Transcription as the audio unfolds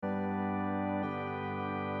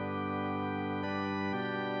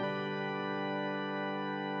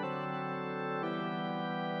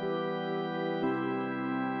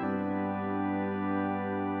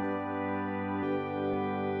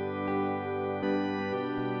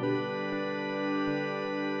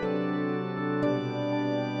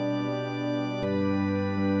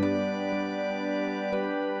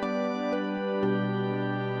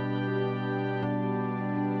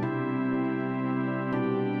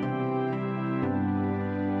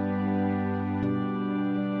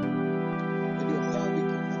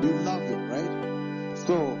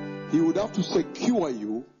enough to secure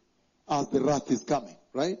you as the wrath is coming,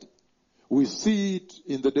 right? We see it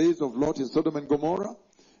in the days of Lot in Sodom and Gomorrah,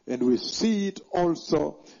 and we see it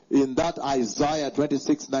also in that Isaiah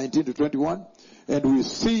 26:19-21, and we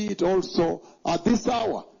see it also at this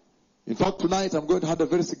hour. In fact, tonight I'm going to have a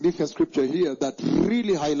very significant scripture here that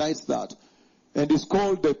really highlights that. And it's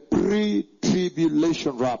called the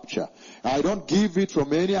pre-tribulation rapture. I don't give it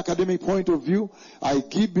from any academic point of view. I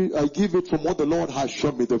give it from what the Lord has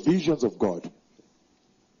shown me, the visions of God.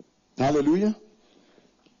 Hallelujah.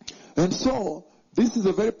 And so, this is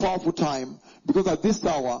a very powerful time, because at this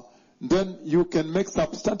hour, then you can make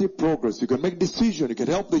substantive progress. You can make decision. You can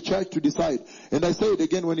help the church to decide. And I say it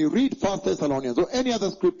again, when you read 1 Thessalonians or any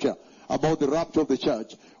other scripture about the rapture of the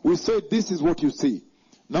church, we say this is what you see.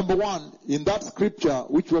 Number one, in that scripture,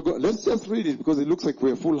 which let's just read it because it looks like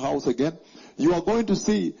we're a full house again. You are going to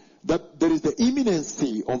see that there is the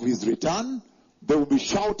imminency of his return. They will be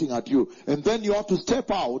shouting at you. And then you have to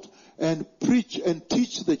step out and preach and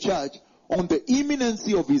teach the church on the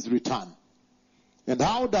imminency of his return. And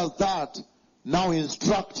how does that now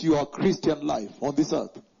instruct your Christian life on this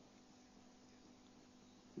earth?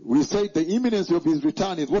 We say the imminency of his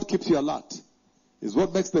return is what keeps you alert. Is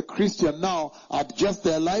what makes the Christian now adjust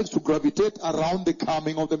their lives to gravitate around the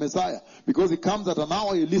coming of the Messiah. Because it comes at an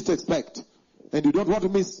hour you least expect. And you don't want to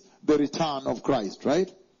miss the return of Christ,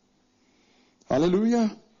 right?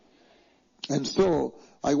 Hallelujah. And so,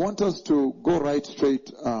 I want us to go right straight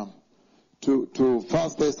to 1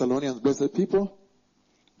 Thessalonians, blessed people.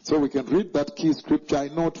 So we can read that key scripture. I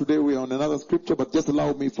know today we are on another scripture, but just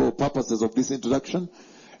allow me for purposes of this introduction.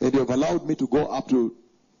 And you have allowed me to go up to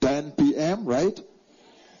 10 p.m., right?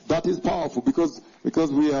 That is powerful because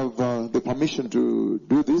we have the permission to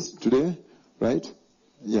do this today, right?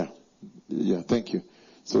 Yeah, thank you.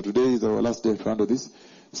 So today is our last day to handle this.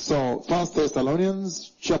 So 1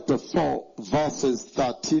 Thessalonians chapter 4 verses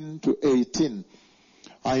 13-18.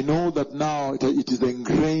 I know that now it is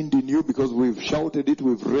ingrained in you because we've shouted it,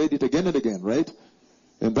 we've read it again and again, right?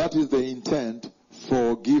 And that is the intent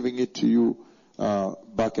for giving it to you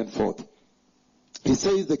back and forth. He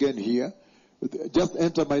says again here, just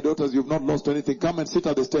enter, my daughters, you've not lost anything. Come and sit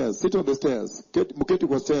at the stairs. Sit on the stairs. Muketi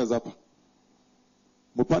kwa stairs up.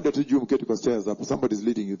 Mupande tuju muketi kwa stairs up. Somebody's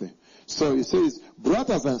leading you there. So he says,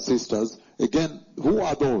 brothers and sisters, again, who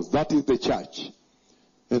are those? That is the church.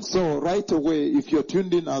 And so right away, if you're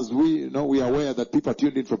tuned in, as we know, we are aware that people are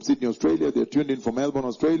tuned in from Sydney, Australia. They're tuned in from Melbourne,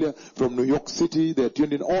 Australia, from New York City. They're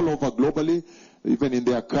tuned in all over globally, even in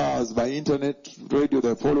their cars, by internet, radio,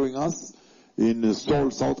 they're following us. In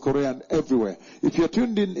Seoul, South Korea, and everywhere. If you're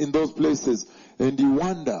tuned in those places and you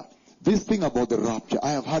wonder, this thing about the rapture,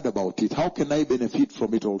 I have heard about it. How can I benefit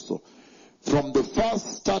from it also? From the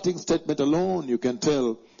first starting statement alone, you can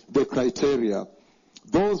tell the criteria.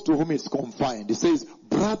 Those to whom it's confined. It says,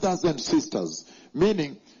 brothers and sisters,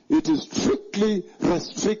 meaning it is strictly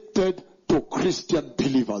restricted to Christian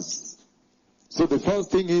believers. So the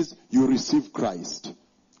first thing is you receive Christ.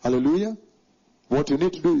 Hallelujah. What you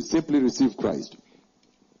need to do is simply receive Christ.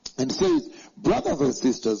 And says, brothers and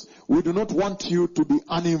sisters, we do not want you to be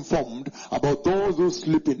uninformed about those who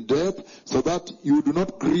sleep in death, so that you do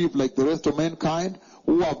not grieve like the rest of mankind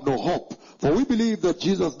who have no hope. For we believe that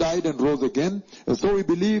Jesus died and rose again, and so we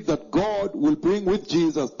believe that God will bring with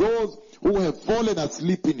Jesus those who have fallen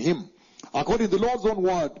asleep in him. According to the Lord's own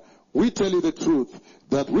word, we tell you the truth,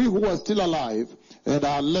 that we who are still alive and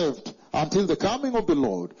are left until the coming of the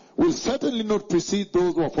Lord will certainly not precede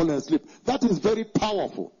those who are fallen asleep. That is very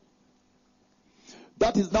powerful.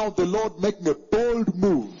 That is now the Lord making a bold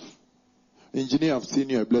move. Engineer, I've seen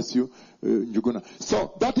you. I bless you. Njuguna.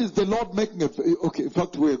 So that is the Lord making okay, in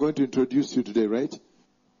fact, we are going to introduce you today, right?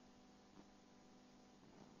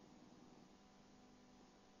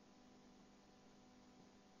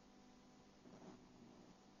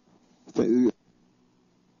 Is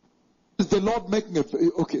the Lord making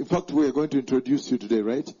okay, in fact, we are going to introduce you today,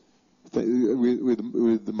 right?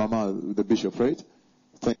 With Mama, the bishop, right?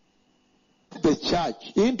 The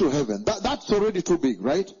church into heaven. That's already too big,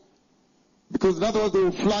 right? Because in other words, they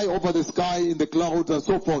will fly over the sky in the clouds and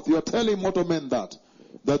so forth. You are telling mortal men that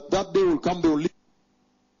day will come, they will leave.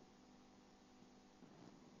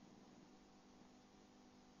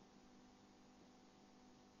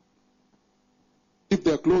 If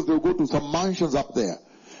they are close, they will go to some mansions up there.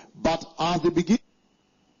 But as they begin,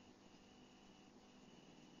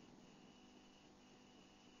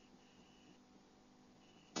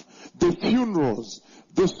 the funerals,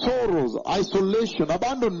 the sorrows, isolation,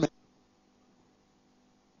 abandonment,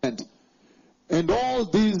 and all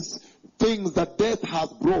these things that death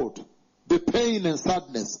has brought, the pain and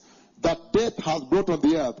sadness that death has brought on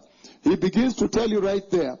the earth, he begins to tell you right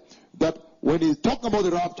there that when he's talking about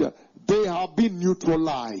the rapture, they have been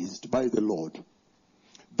neutralized by the Lord.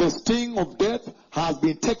 The sting of death has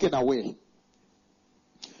been taken away.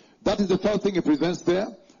 That is the first thing he presents there.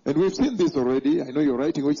 And we've seen this already. I know you're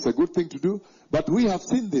writing, which is a good thing to do. But we have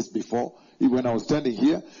seen this before when I was standing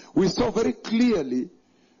here. We saw very clearly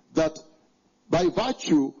that by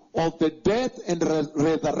virtue of the death and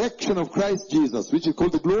resurrection of Christ Jesus, which is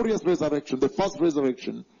called the glorious resurrection, the first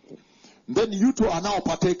resurrection, then you two are now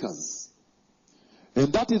partakers.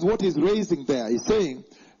 And that is what he's raising there. He's saying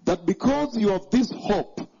that because you have this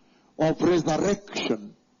hope of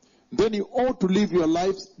resurrection, then you ought to live your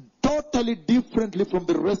lives totally differently from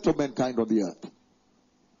the rest of mankind on the earth.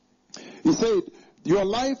 He said, your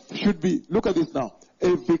life should be, look at this now,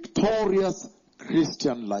 a victorious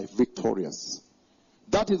Christian life. Victorious.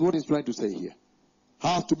 That is what he's trying to say here.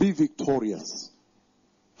 Has to be victorious.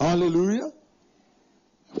 Hallelujah.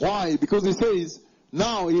 Why? Because he says,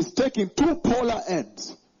 now he's taking two polar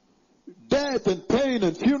ends. Death and pain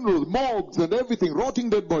and funerals, morgues and everything, rotting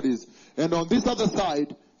dead bodies. And on this other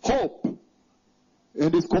side, hope.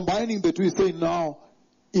 And he's combining the two. He's saying now,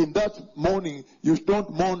 in that morning, you don't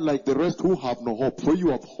mourn like the rest who have no hope. For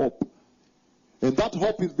you have hope. And that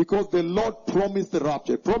hope is because the Lord promised the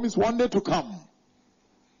rapture. He promised one day to come.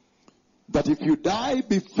 That if you die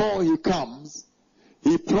before he comes,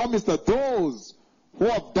 he promised that those who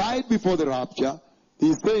have died before the rapture,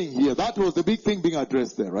 he's saying here, that was the big thing being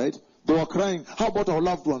addressed there, right? They were crying, how about our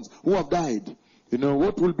loved ones who have died? You know,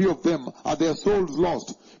 what will be of them? Are their souls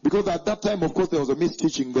lost? Because at that time, of course, there was a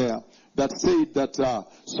misteaching there that said that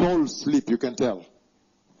souls sleep, you can tell.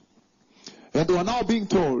 And they were now being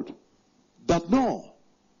told that no,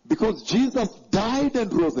 because Jesus died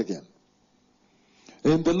and rose again.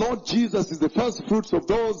 And the Lord Jesus is the first fruits of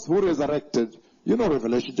those who resurrected. You know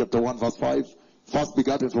Revelation chapter 1 verse 5, first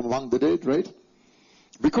begotten from among the dead, right?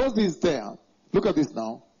 Because he's there, look at this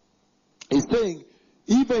now. He's saying,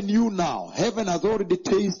 even you now, heaven has already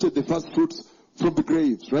tasted the first fruits from the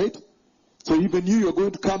graves, right? So even you're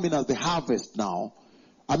going to come in as the harvest now.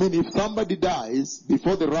 I mean, if somebody dies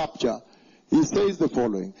before the rapture, he says the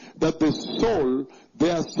following, that the soul,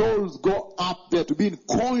 their souls go up there to be in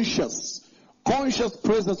conscious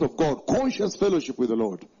presence of God, conscious fellowship with the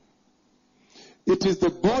Lord. It is the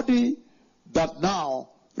body that now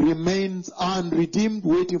remains unredeemed,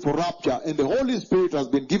 waiting for rapture, and the Holy Spirit has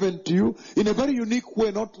been given to you in a very unique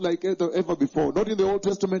way, not like ever before, not in the Old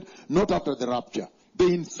Testament, not after the rapture. The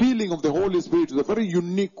infilling of the Holy Spirit is a very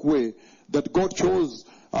unique way that God chose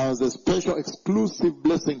as a special exclusive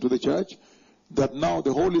blessing to the church, that now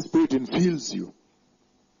the Holy Spirit infills you.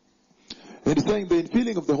 And he's saying the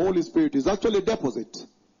infilling of the Holy Spirit is actually a deposit.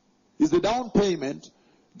 It's a down payment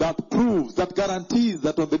that proves, that guarantees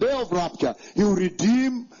that on the day of rapture, he will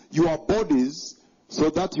redeem your bodies so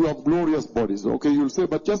that you have glorious bodies. Okay, you'll say,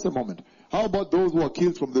 but just a moment. How about those who are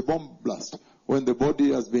killed from the bomb blast when the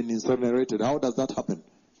body has been incinerated? How does that happen?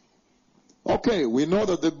 Okay, we know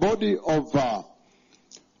that the body of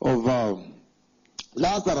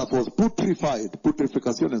Lazarus was putrefied.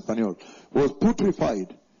 Putrificación en español. Was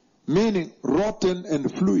putrefied, meaning rotten and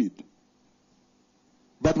fluid.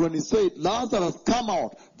 But when he said, Lazarus, come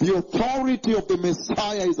out, the authority of the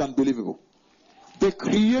Messiah is unbelievable. The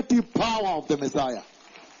creative power of the Messiah,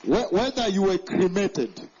 whether you were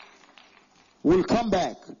cremated, will come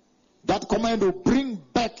back. That command will bring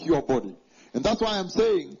back your body. And that's why I'm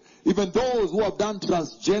saying, even those who have done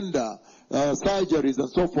transgender surgeries and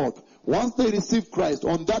so forth, once they receive Christ,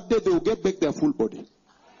 on that day they will get back their full body.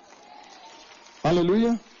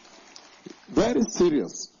 Hallelujah. Very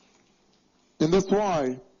serious. And that's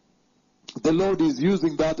why the Lord is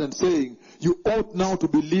using that and saying, you ought now to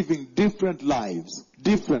be living different lives,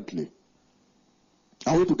 differently.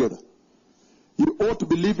 Are we together? You ought to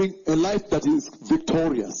be living a life that is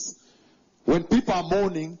victorious. When people are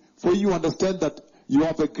mourning, for you understand that you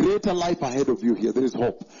have a greater life ahead of you here. There is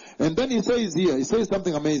hope. And then he says here, he says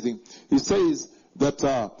something amazing. He says that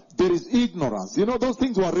there is ignorance. You know, those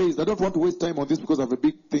things were raised. I don't want to waste time on this because I have a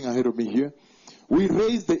big thing ahead of me here. We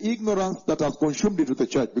raise the ignorance that has consumed into the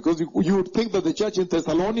church. Because you would think that the church in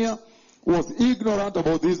Thessalonica was ignorant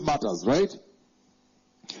about these matters, right?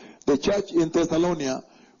 The church in Thessalonica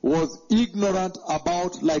was ignorant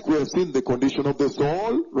about, like we have seen, the condition of the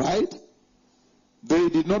soul, right? They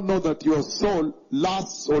did not know that your soul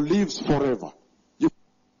lasts or lives forever. You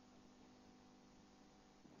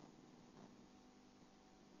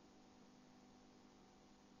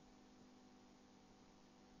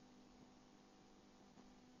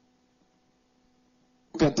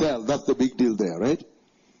can tell that's the big deal there, right?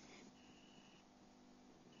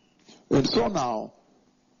 And so now,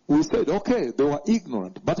 we said, okay, they were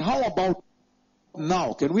ignorant. But how about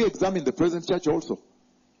now? Can we examine the present church also?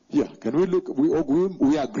 Yeah, can we look?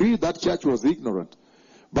 We agree that church was ignorant.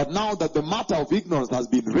 But now that the matter of ignorance has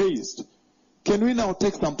been raised, can we now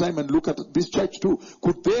take some time and look at this church too?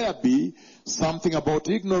 Could there be something about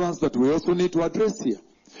ignorance that we also need to address here?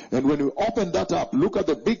 And when we open that up, look at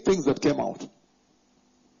the big things that came out.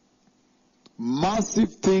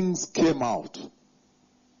 Massive things came out.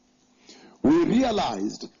 We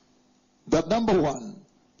realized that number one,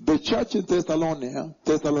 the church in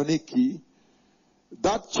Thessaloniki,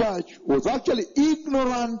 that church was actually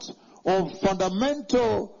ignorant of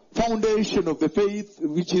fundamental foundation of the faith,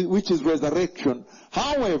 which is resurrection.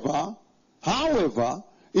 However,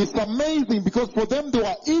 it's amazing because for them they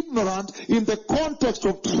were ignorant in the context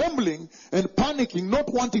of trembling and panicking,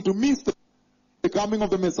 not wanting to miss the coming of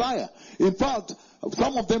the Messiah. In fact,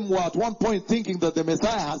 some of them were at one point thinking that the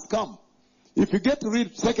Messiah has come. If you get to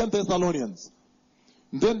read 2 Thessalonians,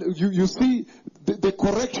 then you see the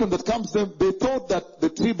correction that comes to them. They thought that the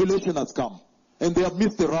tribulation has come and they have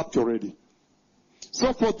missed the rapture already.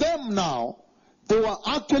 So for them now, they were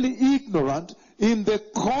actually ignorant in the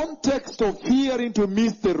context of fearing to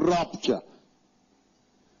miss the rapture.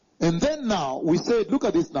 And then now, we said, look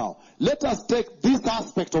at this now. Let us take this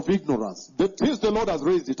aspect of ignorance. Since the Lord has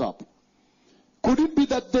raised it up. Could it be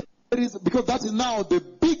that there is, because that is now the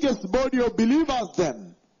biggest body of believers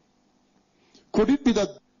then. Could it be that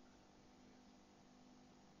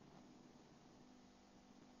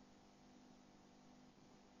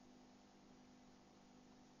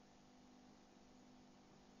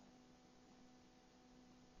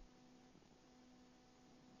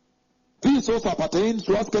this also pertains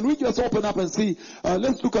to us? Can we just open up and see?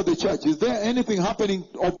 Let's look at the church. Is there anything happening?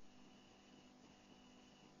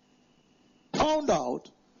 Found out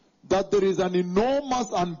that there is an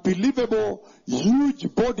enormous, unbelievable,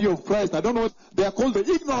 huge body of Christ. I don't know. They are called the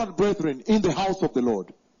ignorant brethren in the house of the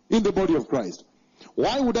Lord, in the body of Christ.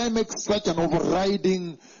 Why would I make such an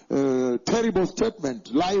overriding, terrible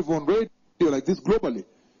statement live on radio like this globally?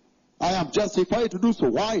 I am justified to do so.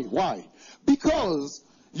 Why? Because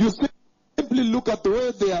you simply look at the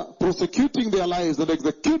way they are prosecuting their lives and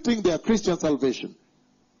executing their Christian salvation.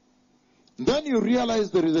 Then you realize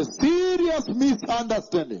there is a serious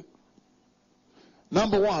misunderstanding.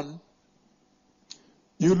 Number one,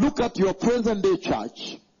 you look at your present day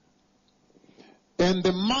church and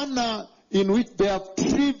the manner in which they have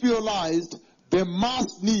trivialized the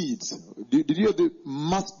must needs. Did you hear the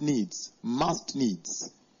must needs? Must needs.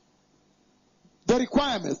 The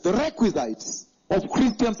requirements, the requisites of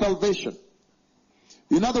Christian salvation.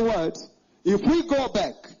 In other words, if we go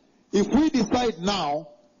back, if we decide now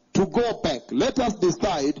to go back, let us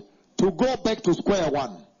decide to go back to square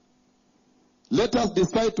one. Let us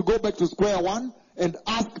decide to go back to square one and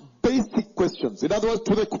ask basic questions. In other words,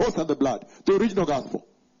 to the cross and the blood, the original gospel.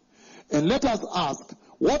 And let us ask,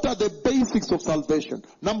 what are the basics of salvation?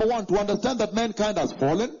 Number one, to understand that mankind has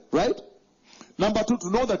fallen, right? Number two, to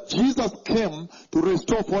know that Jesus came to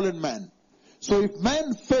restore fallen man. So if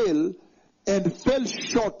man fell and fell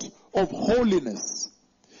short of holiness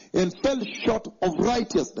and fell short of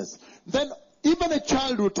righteousness, then even a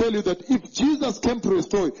child will tell you that if Jesus came to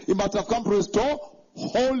restore, he must have come to restore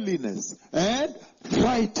holiness and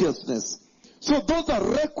righteousness. So those are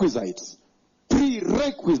requisites,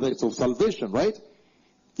 prerequisites of salvation, right?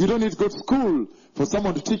 You don't need to go to school for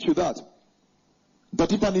someone to teach you that.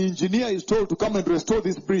 That if an engineer is told to come and restore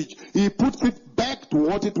this bridge, he puts it back to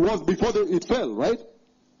what it was before it fell, right?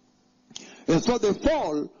 And so the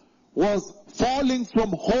fall was falling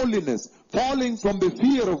from holiness, falling from the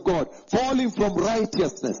fear of God, falling from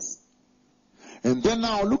righteousness. And then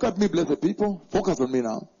now, look at me, blessed people. Focus on me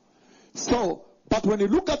now. So, but when you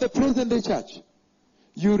look at the present day church,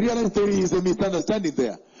 you realize there is a misunderstanding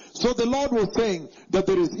there. So the Lord was saying that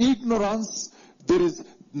there is ignorance, there is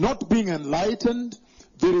not being enlightened,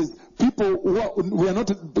 there is people who are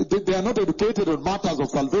not, they are not educated on matters of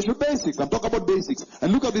salvation, basics. I'm talking about basics.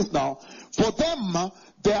 And look at this now. For them,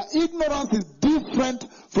 their ignorance is different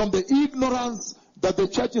from the ignorance that the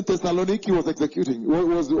church in Thessaloniki was executing,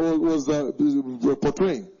 was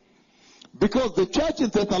portraying. Because the church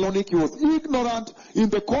in Thessaloniki was ignorant in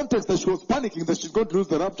the context that she was panicking that she's going to lose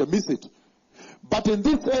the rapture, miss it. But in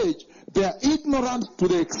this age, they are ignorant to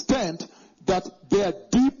the extent that they are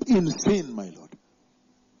deep in sin, my Lord.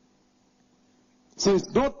 So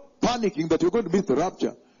it's not panicking that you're going to miss the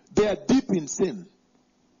rapture. They are deep in sin.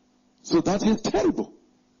 So that is terrible.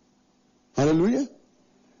 Hallelujah.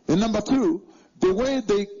 And number two, the way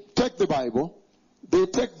they take the Bible, they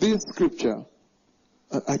take this scripture.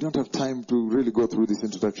 I don't have time to really go through this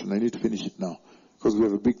introduction. I need to finish it now. because we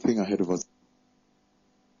have a big thing ahead of us.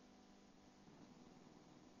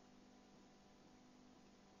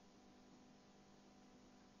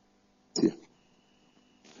 Here.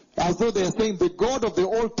 As though they are saying the God of the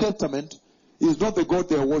Old Testament is not the God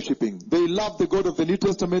they are worshipping. They love the God of the New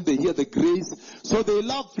Testament. They hear the grace. So they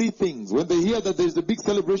love three things. When they hear that there's a big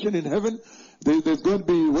celebration in heaven, there's going to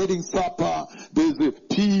be wedding supper, there's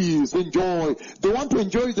peace and joy. They want to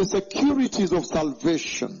enjoy the securities of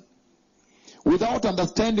salvation without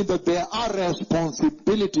understanding that there are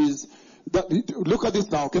responsibilities. Look at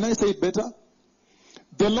this now. Can I say it better?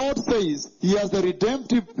 The Lord says He has a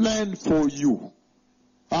redemptive plan for you.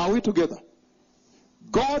 Are we together?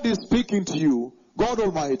 God is speaking to you, God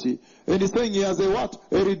Almighty, and He's saying He has a what?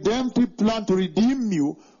 A redemptive plan to redeem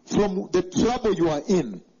you from the trouble you are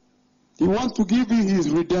in. He wants to give you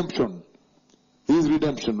His redemption. His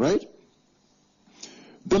redemption, right?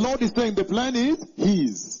 The Lord is saying the plan is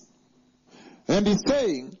His. And He's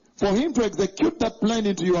saying, for Him to execute that plan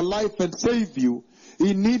into your life and save you,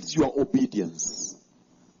 He needs your obedience.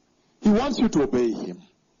 He wants you to obey Him.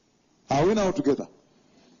 Are we now together?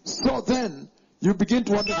 So then, you begin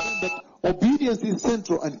to understand that obedience is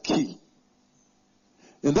central and key.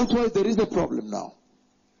 And that's why there is a problem now.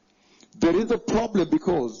 There is a problem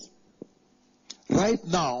because right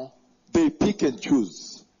now they pick and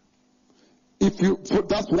choose.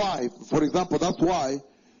 That's why, for example,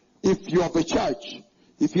 if you have a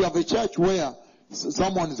church where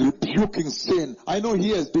someone is rebuking sin, I know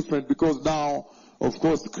here is different because now, of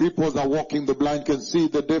course, cripples are walking, the blind can see,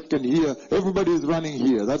 the deaf can hear. Everybody is running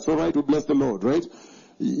here. That's all right. We bless the Lord, right?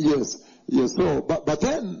 Yes. So, but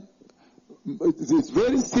then it's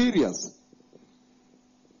very serious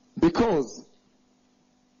because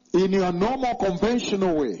in your normal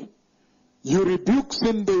conventional way, you rebuke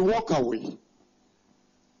sin, they walk away.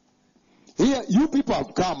 Here, you people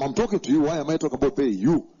have come. I'm talking to you. Why am I talking about they?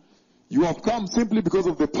 You have come simply because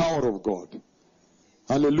of the power of God.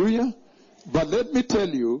 Hallelujah. But let me tell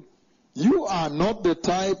you, you are not the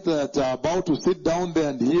type that are about to sit down there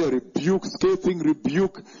and hear rebuke, scathing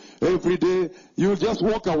rebuke every day. You'll just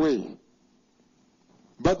walk away.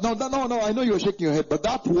 But no, I know you're shaking your head, but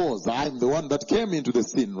I'm the one that came into the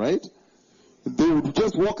sin, right? They would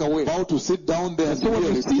just walk away. About to sit down there and so when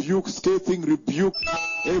you rebuke, scathing rebuke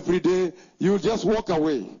every day, you'll just walk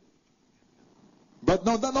away. But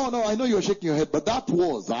no, I know you're shaking your head, but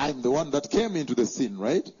I'm the one that came into the sin,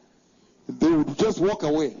 right? They would just walk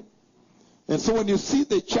away. And so when you see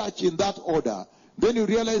the church in that order, then you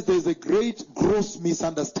realize there's a great gross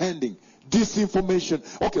misunderstanding, disinformation.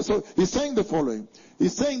 Okay, so he's saying the following.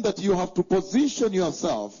 He's saying that you have to position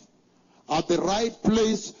yourself at the right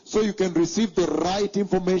place so you can receive the right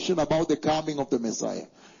information about the coming of the Messiah.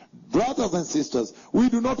 Brothers and sisters, we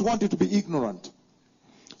do not want you to be ignorant.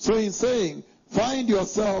 So he's saying, find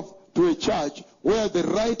yourself to a church where the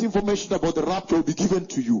right information about the rapture will be given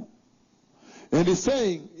to you. And he's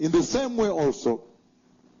saying, in the same way also,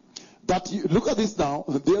 that look at this now,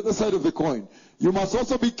 the other side of the coin. You must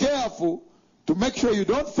also be careful to make sure you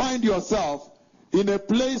don't find yourself in a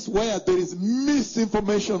place where there is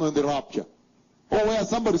misinformation on the rapture. Or where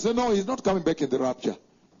somebody says, no, he's not coming back in the rapture.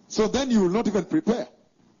 So then you will not even prepare.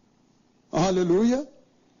 Hallelujah.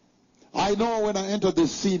 I know when I enter the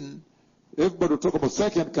scene, everybody will talk about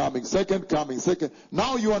second coming.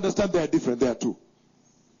 Now you understand they are different there too.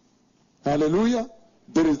 Hallelujah.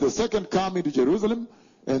 There is the second coming to Jerusalem,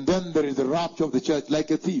 and then there is the rapture of the church,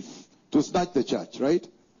 like a thief to snatch the church, right?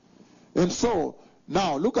 And so,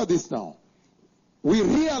 now, look at this now. We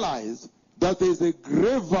realize that there is a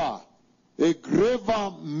graver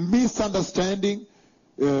misunderstanding,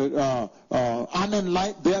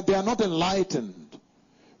 unenlightened. They are not enlightened.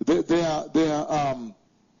 They are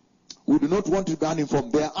we do not want to be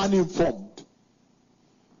uninformed. They are uninformed.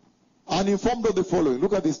 Uninformed of the following.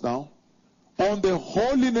 Look at this now. On the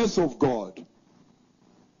holiness of God.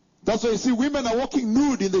 That's why you see women are walking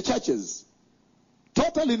nude in the churches.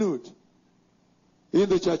 Totally nude in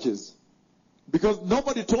the churches. Because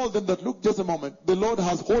nobody told them that, look, just a moment, the Lord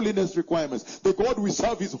has holiness requirements. The God we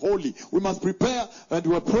serve is holy. We must prepare and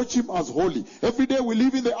to approach Him as holy. Every day we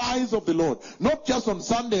live in the eyes of the Lord. Not just on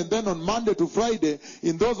Sunday and then on Monday to Friday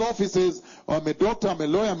in those offices, I'm a doctor, I'm a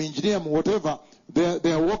lawyer, I'm an engineer, I'm whatever,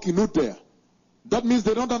 they are walking nude there. That means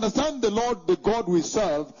they don't understand the Lord, the God we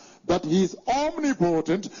serve, that He is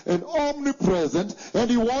omnipotent and omnipresent, and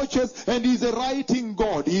He watches, and He is a writing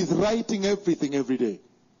God. He is writing everything every day.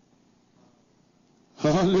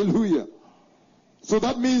 Hallelujah. So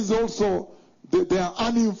that means also they are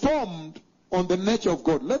uninformed on the nature of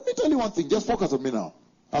God. Let me tell you one thing. Just focus on me now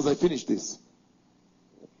as I finish this.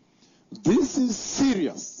 This is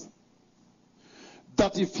serious.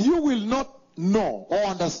 that if you will not know or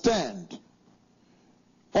understand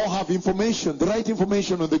or have information, the right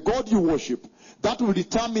information on the God you worship, that will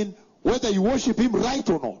determine whether you worship him right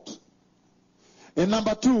or not. And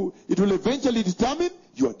number two, it will eventually determine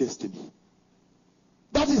your destiny.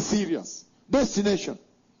 That is serious. Destination.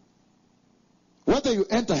 Whether you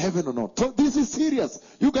enter heaven or not. So this is serious.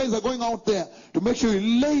 You guys are going out there to make sure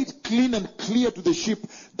you lay it clean and clear to the sheep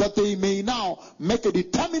that they may now make a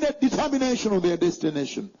determination of their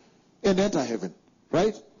destination and enter heaven.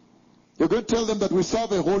 Right? You're going to tell them that we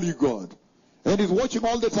serve a holy God. And he's watching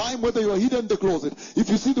all the time, whether you are hidden in the closet. If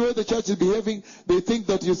you see the way the church is behaving, they think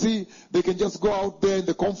that, you see, they can just go out there in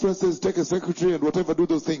the conferences, take a secretary and whatever, do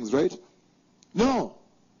those things, right? No.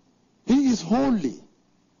 He is holy.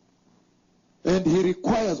 And he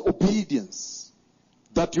requires obedience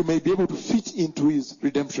that you may be able to fit into his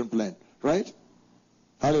redemption plan. Right?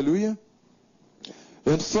 Hallelujah.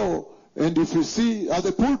 And so, and if you see at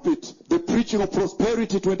the pulpit, the preaching of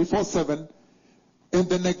prosperity 24/7, and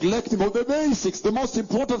the neglecting of the basics, the most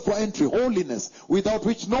important for entry, holiness, without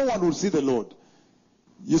which no one will see the Lord.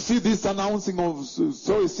 You see this announcing of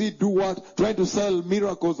sow a seed, do what, trying to sell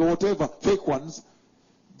miracles or whatever, fake ones.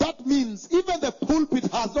 That means even the pulpit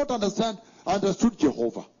has not understood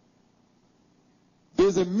Jehovah.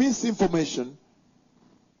 There's a misinformation.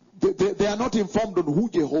 They are not informed on who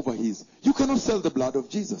Jehovah is. You cannot sell the blood of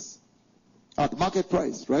Jesus at market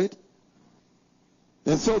price, right?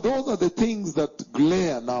 And so those are the things that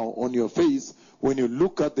glare now on your face when you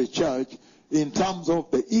look at the church in terms of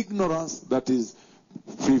the ignorance that is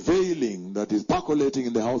prevailing, that is percolating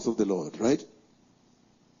in the house of the Lord, right?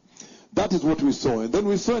 That is what we saw. And then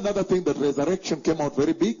we saw another thing, that resurrection came out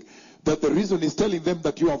very big, that the reason is telling them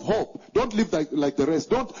that you have hope. Don't live like the rest.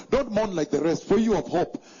 Don't mourn like the rest, for you have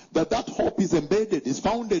hope. That hope is embedded, is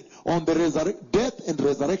founded on the death and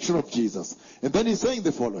resurrection of Jesus. And then he's saying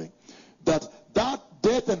the following, that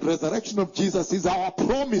death and resurrection of Jesus is our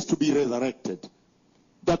promise to be resurrected.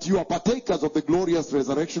 That you are partakers of the glorious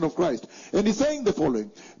resurrection of Christ. And he's saying the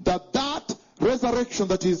following, that resurrection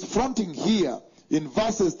that is fronting here in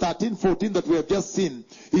verses 13, 14 that we have just seen,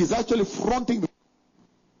 is actually fronting. We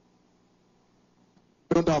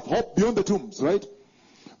don't have hope beyond the tombs, right?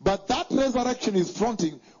 But that resurrection is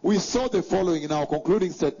fronting. We saw the following in our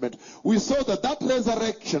concluding statement. We saw that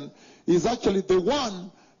resurrection is actually the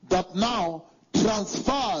one that now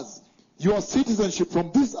transfers your citizenship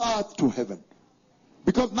from this earth to heaven.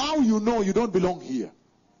 Because now you know you don't belong here.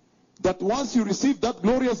 That once you receive that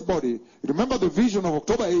glorious body, remember the vision of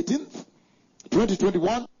October 18th,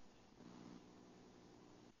 2021?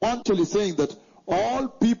 Actually saying that all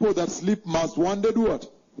people that sleep must one day do what?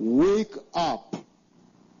 Wake up.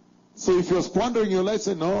 So if you're squandering your life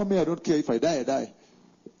saying, no, I don't care, if I die, I die.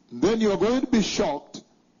 Then you're going to be shocked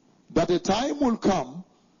that a time will come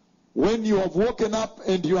when you have woken up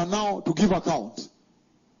and you are now to give account.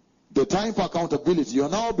 The time for accountability. You are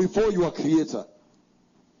now before your Creator.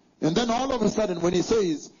 And then all of a sudden when he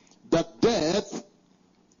says that death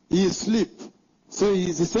is sleep, so he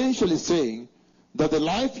is essentially saying that the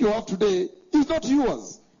life you have today is not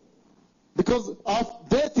yours. Because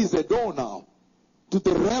death is a door now to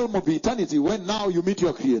the realm of eternity, when now you meet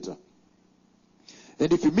your Creator.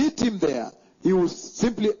 And if you meet him there, he will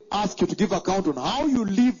simply ask you to give account on how you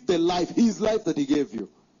live the life, his life that he gave you.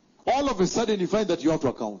 All of a sudden you find that you have to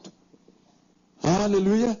account.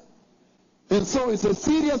 Hallelujah. And so it's a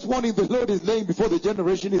serious warning the Lord is laying before the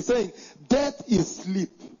generation. He's saying, death is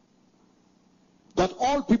sleep. That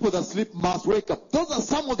all people that sleep must wake up. Those are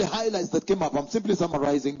some of the highlights that came up. I'm simply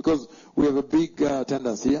summarizing because we have a big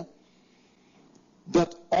attendance here.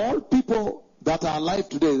 That all people that are alive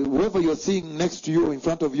today, whoever you're seeing next to you, in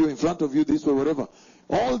front of you, this way, wherever,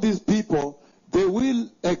 all these people, they will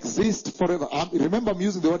exist forever. Remember, I'm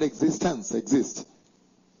using the word existence, exist.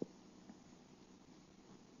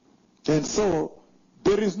 And so,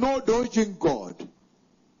 there is no dodging God.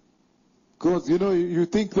 Because, you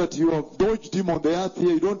think that you have dodged him on the earth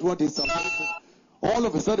here, you don't want his salvation. All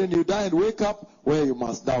of a sudden you die and wake up where you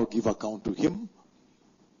must now give account to him.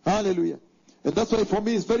 Hallelujah. And that's why for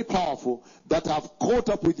me it's very powerful that I've caught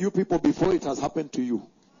up with you people before it has happened to you.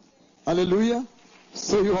 Hallelujah.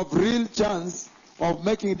 So you have real chance of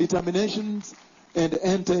making determinations and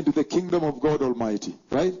enter into the kingdom of God Almighty.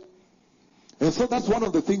 Right? And so that's one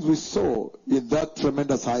of the things we saw in that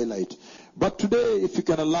tremendous highlight. But today, if you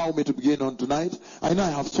can allow me to begin on tonight, I know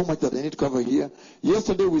I have so much that I need to cover here.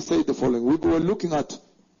 Yesterday we said the following. We were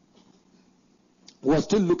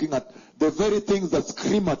still looking at the very things that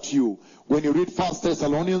scream at you when you read 1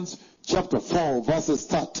 Thessalonians chapter 4, verses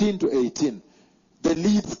 13 to 18. The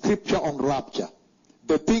lead scripture on rapture.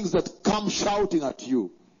 the things that come shouting at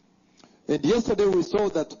you. And yesterday we saw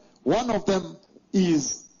that one of them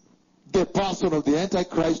is the person of the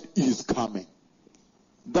Antichrist is coming.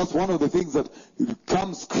 That's one of the things that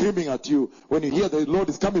comes screaming at you. When you hear the Lord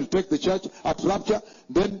is coming to take the church at rapture,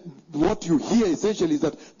 then what you hear essentially is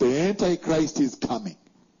that the Antichrist is coming.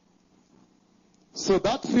 So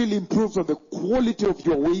that really improves on the quality of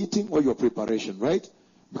your waiting or your preparation, right?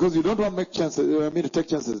 Because you don't want to make chances, to take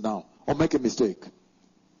chances now or make a mistake.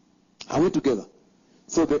 Are we together?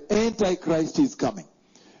 So the Antichrist is coming.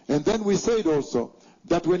 And then we said also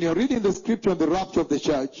that when you're reading the scripture on the rapture of the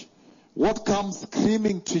church, what comes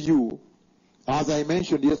screaming to you, as I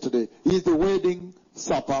mentioned yesterday, is the wedding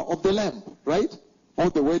supper of the Lamb, right? Or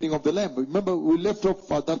the wedding of the Lamb. Remember, we left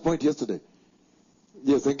off at that point yesterday.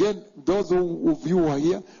 Yes, again, those of you who are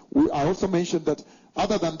here, I also mentioned that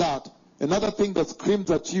other than that, another thing that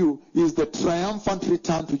screams at you is the triumphant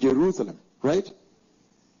return to Jerusalem, right?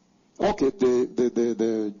 Okay,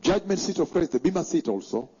 the judgment seat of Christ, the Bema seat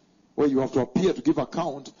also, where you have to appear to give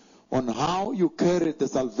account on how you carried the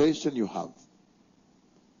salvation you have.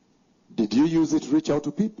 Did you use it to reach out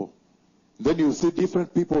to people? Then you see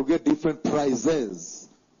different people get different prizes.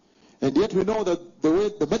 And yet we know that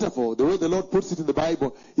the metaphor, the way the Lord puts it in the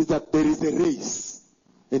Bible, is that there is a race.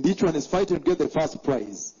 And each one is fighting to get the first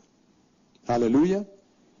prize. Hallelujah.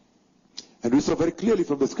 And we saw very clearly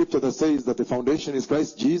from the scripture that says that the foundation is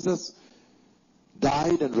Christ Jesus,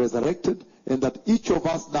 died and resurrected, and that each of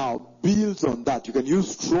us now builds on that. You can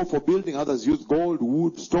use straw for building, others use gold,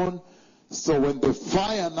 wood, stone. So when the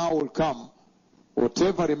fire now will come,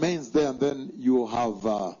 whatever remains there, and then you have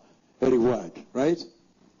a reward, right?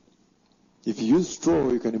 If you use straw,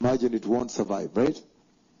 you can imagine it won't survive, right?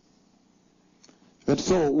 And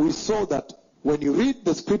so we saw that when you read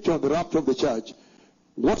the scripture on the rapture of the church,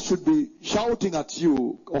 what should be shouting at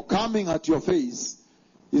you or coming at your face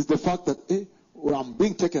is the fact that, I'm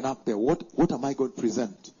being taken up there. What am I going to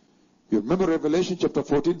present? You remember Revelation chapter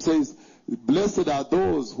 14 says, blessed are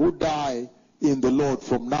those who die in the Lord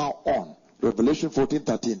from now on. Revelation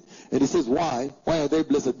 14:13. And it says, why? Why are they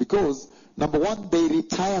blessed? Because, number one, they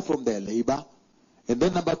retire from their labor. And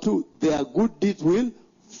then number two, their good deeds will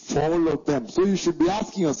follow them. So you should be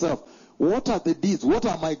asking yourself, what are the deeds? What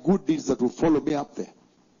are my good deeds that will follow me up there?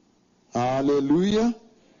 Hallelujah.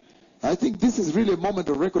 I think this is really a moment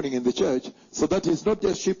of reckoning in the church, so that it's not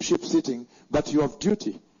just sheep sitting, but you have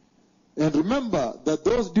duty. And remember that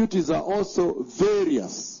those duties are also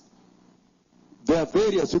various. They are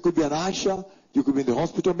various. You could be an usher, you could be in the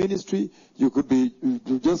hospital ministry, you could be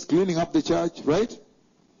just cleaning up the church, right?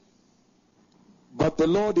 But the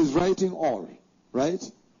Lord is writing all, right?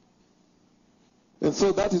 And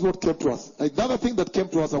so that is what came to us. Another thing that came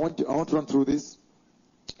to us, I want to run through this,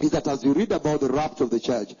 is that as you read about the rapture of the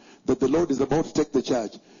church, that the Lord is about to take the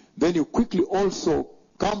church, then you quickly also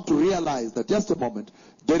come to realize that, just a moment,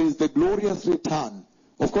 there is the glorious return.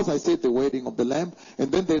 Of course, I said the wedding of the Lamb,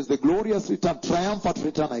 and then there is the glorious return, triumphant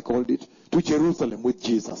return, I called it, to Jerusalem with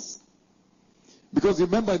Jesus. Because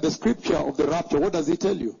remember in the scripture of the rapture, what does he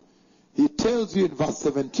tell you? He tells you in verse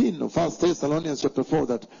 17 of 1 Thessalonians chapter 4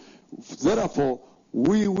 that, therefore,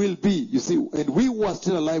 we will be, you see, and we who are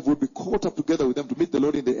still alive will be caught up together with them to meet the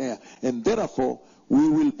Lord in the air. And therefore, we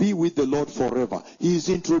will be with the Lord forever. He is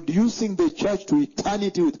introducing the church to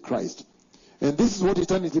eternity with Christ. And this is what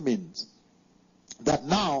eternity means. That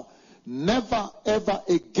now, never ever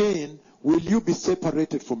again will you be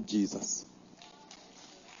separated from Jesus.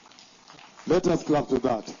 Let us clap to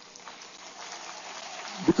that.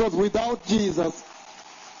 Because without Jesus,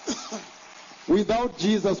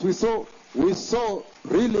 we saw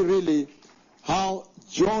really how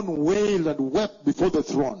John wailed and wept before the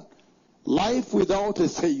throne. Life without a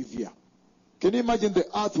Savior. Can you imagine the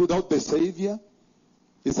earth without the Savior?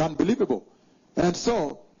 It's unbelievable. And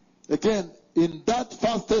so, again, in that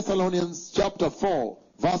 1 Thessalonians chapter 4,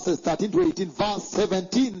 verses 13 to 18, verse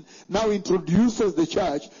 17 now introduces the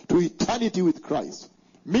church to eternity with Christ.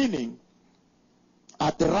 Meaning,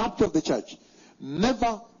 at the rapture of the church,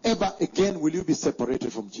 never ever again will you be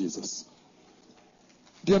separated from Jesus.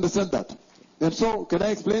 Do you understand that? And so, can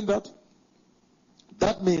I explain that?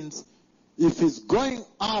 That means, if he's going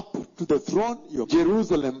up to the throne, you're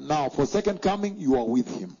Jerusalem now, for second coming, you are with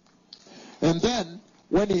him. And then,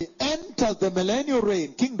 when he enters the millennial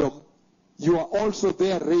reign kingdom, you are also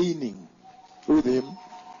there reigning with him.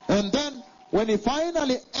 And then, when he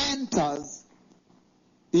finally enters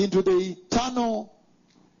into the eternal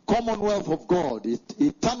commonwealth of God,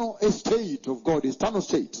 eternal estate of God, eternal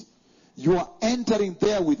state, you are entering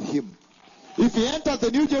there with him. If he enters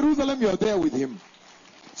the New Jerusalem, you are there with him.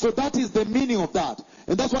 So that is the meaning of that.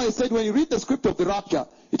 And that's why I said when you read the script of the rapture,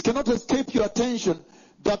 it cannot escape your attention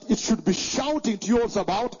that it should be shouting to you also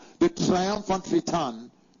about the triumphant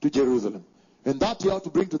return to Jerusalem. And that you have to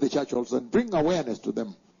bring to the church also and bring awareness to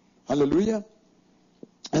them. Hallelujah.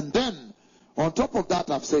 And then, on top of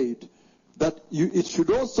that, I've said that it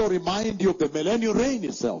should also remind you of the millennial reign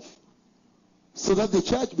itself. So that the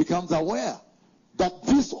church becomes aware that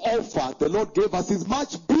this offer the Lord gave us is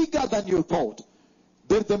much bigger than you thought.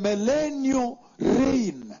 There's the millennial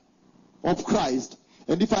reign of Christ.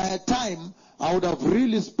 And if I had time, I would have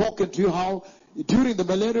really spoken to you how during the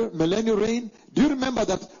millennial reign, do you remember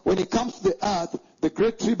that when it comes to the earth, the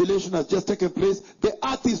great tribulation has just taken place. The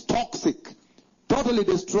earth is toxic, totally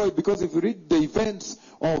destroyed, because if you read the events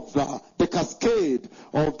of the cascade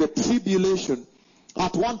of the tribulation,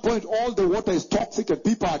 at one point all the water is toxic and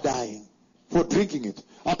people are dying for drinking it.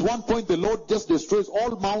 At one point the Lord just destroys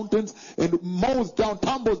all mountains and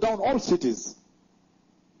tumbles down all cities.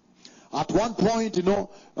 At one point,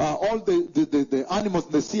 all the animals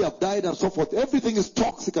in the sea have died and so forth. Everything is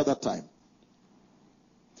toxic at that time.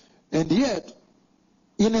 And yet,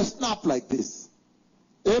 in a snap like this,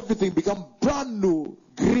 everything becomes brand new,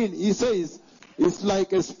 green. He says, it's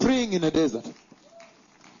like a spring in a desert.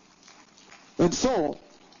 And so,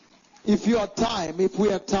 if we had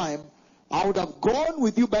time, I would have gone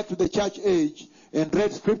with you back to the church age and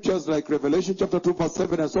read scriptures like Revelation chapter 2 verse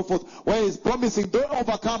 7 and so forth, where he's promising the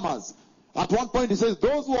overcomers. At one point he says,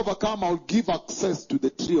 those who overcome, I'll give access to the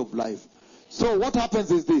tree of life. So what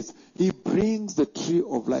happens is this: he brings the tree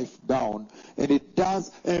of life down, and it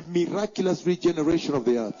does a miraculous regeneration of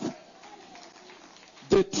the earth.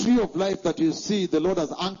 The tree of life that you see, the Lord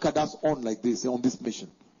has anchored us on like this, on this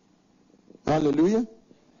mission. Hallelujah.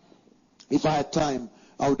 If I had time,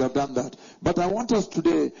 I would have done that. But I want us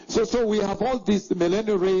today, so we have all this, the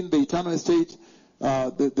millennial reign, the eternal state,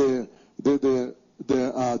 the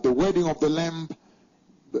wedding of the Lamb.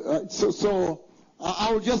 So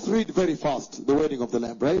I will just read very fast the wedding of the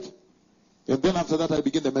Lamb, right? And then after that I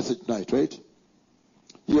begin the message tonight, right?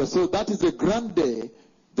 Yeah, so that is a grand day,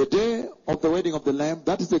 the day of the wedding of the Lamb.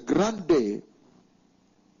 That is a grand day,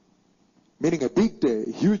 meaning a big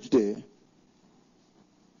day, huge day.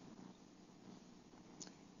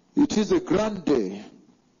 It is a grand day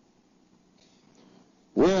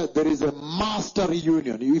where there is a master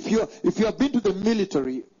reunion. If you have been to the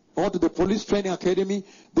military or to the police training academy,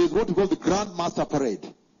 there is what we call the Grand Master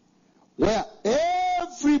Parade, where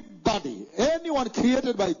everybody, anyone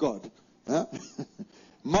created by God,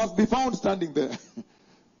 must be found standing there.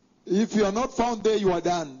 If you are not found there, you are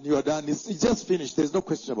done. You are done. It's just finished. There's no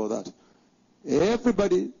question about that.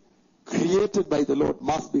 Everybody created by the Lord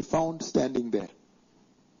must be found standing there.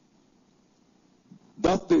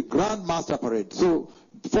 That's the Grand Master Parade. So,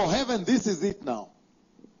 for heaven, this is it now.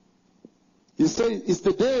 He says it's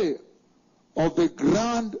the day of the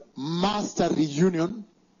Grand Master reunion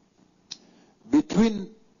between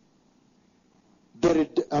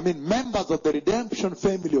members of the redemption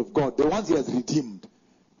family of God, the ones he has redeemed.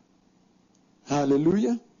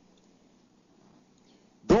 Hallelujah.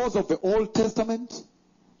 Those of the Old Testament,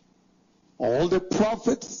 all the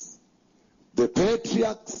prophets, the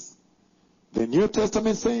patriarchs, the New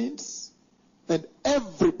Testament saints, and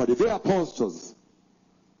everybody, the apostles.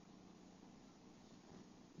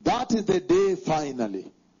 That is the day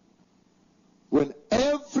finally when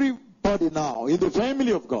everybody now in the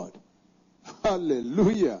family of God,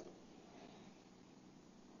 hallelujah,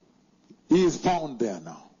 he is found there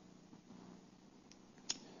now.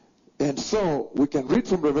 And so we can read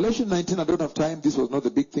from Revelation 19. I don't have time. This was not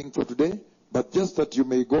the big thing for today, but just that you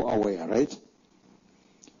may go aware, right?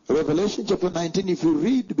 Revelation chapter 19, if you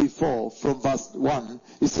read before from verse 1,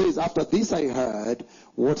 it says, after this I heard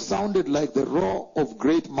what sounded like the roar of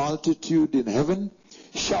great multitude in heaven,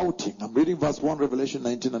 shouting. I'm reading verse 1, Revelation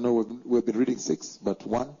 19. I know we've been reading 6, but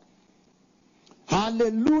 1.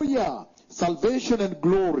 Hallelujah! Salvation and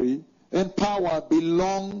glory and power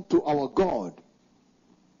belong to our God.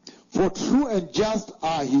 For true and just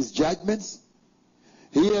are his judgments.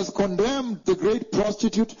 He has condemned the great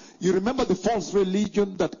prostitute. You remember the false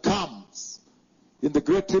religion that comes in the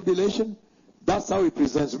great tribulation? That's how he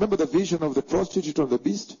presents. Remember the vision of the prostitute on the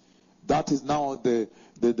beast? That is now the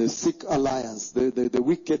sick alliance, the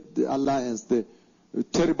wicked alliance, the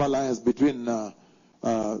terrible alliance between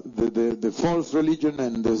the false religion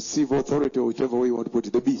and the civil authority, or whichever way you want to put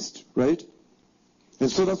it, the beast, right?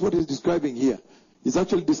 And so that's what he's describing here. He's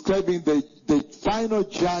actually describing the final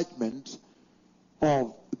judgment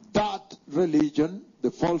of that religion,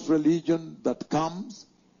 the false religion that comes,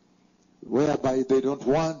 whereby they don't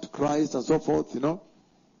want Christ and so forth,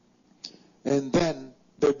 And then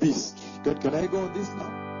the beast. Can I go on this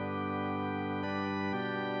now?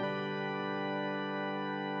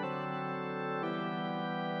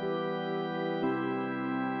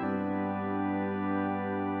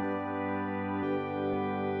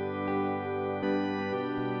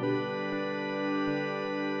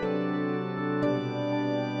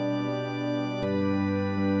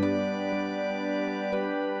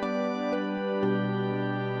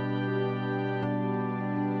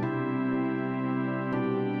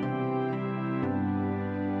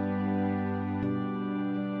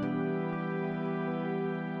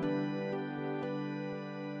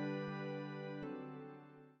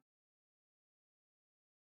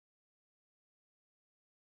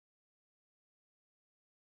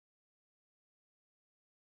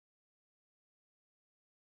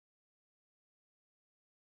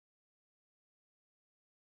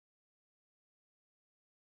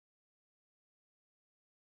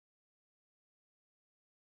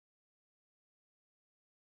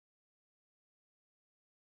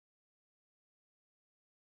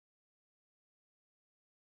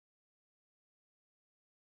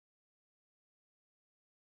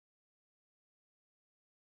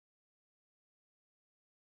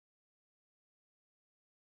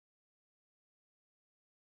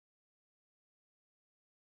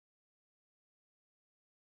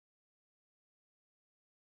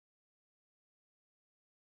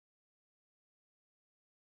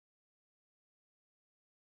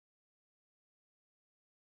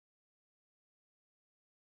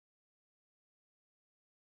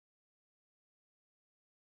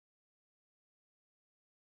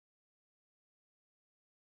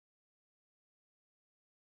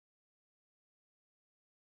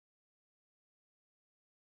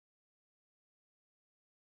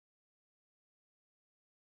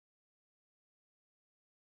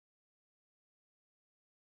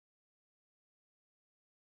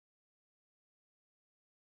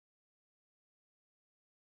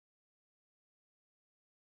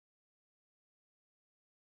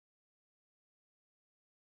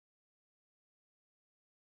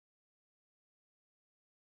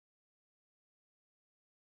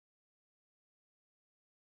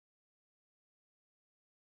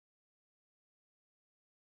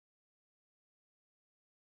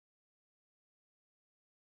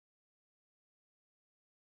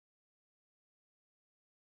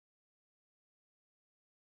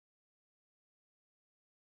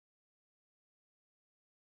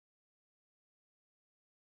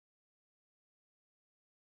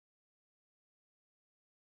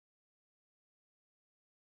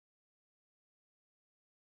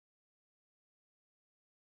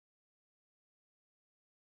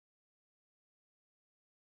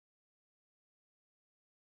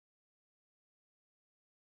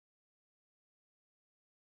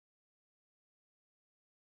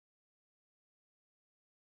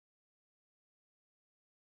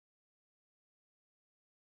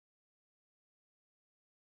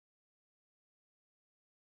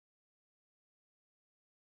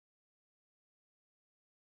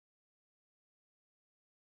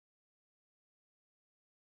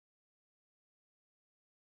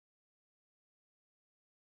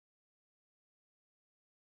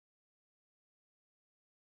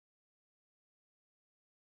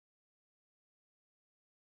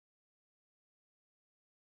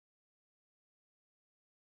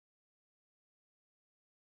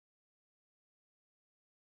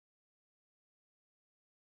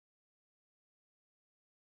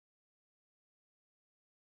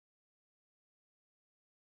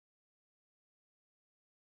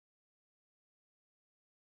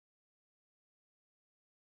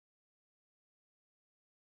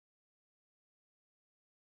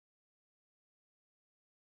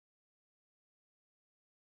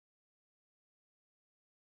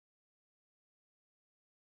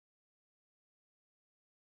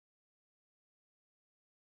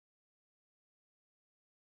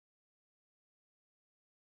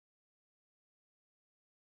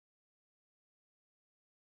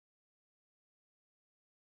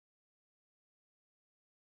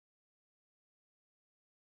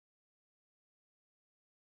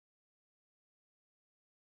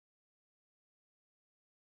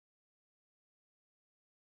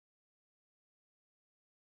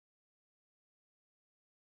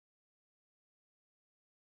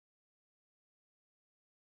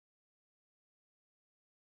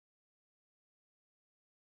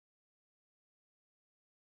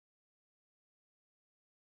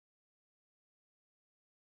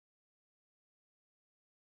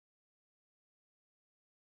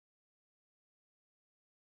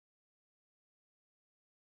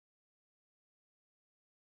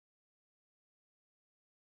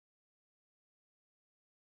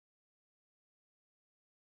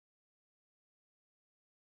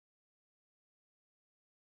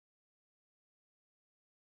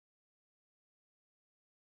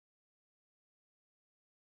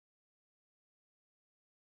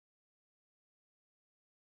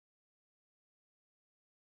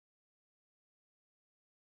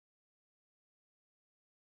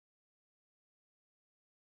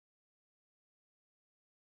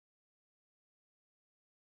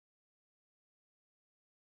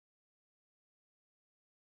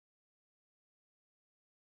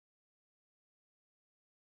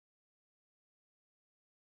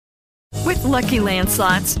 Lucky Land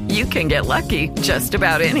Slots, you can get lucky just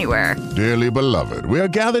about anywhere. Dearly beloved, we are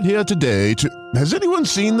gathered here today to... Has anyone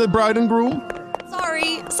seen the bride and groom?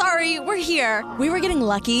 Sorry, we're here. We were getting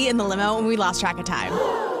lucky in the limo and we lost track of time.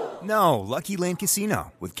 No, Lucky Land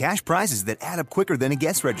Casino, with cash prizes that add up quicker than a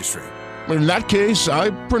guest registry. In that case, I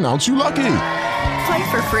pronounce you lucky. Play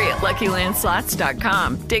for free at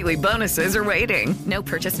LuckyLandSlots.com. Daily bonuses are waiting. No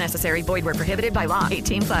purchase necessary. Void where prohibited by law.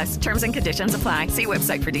 18+. Terms and conditions apply. See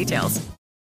website for details.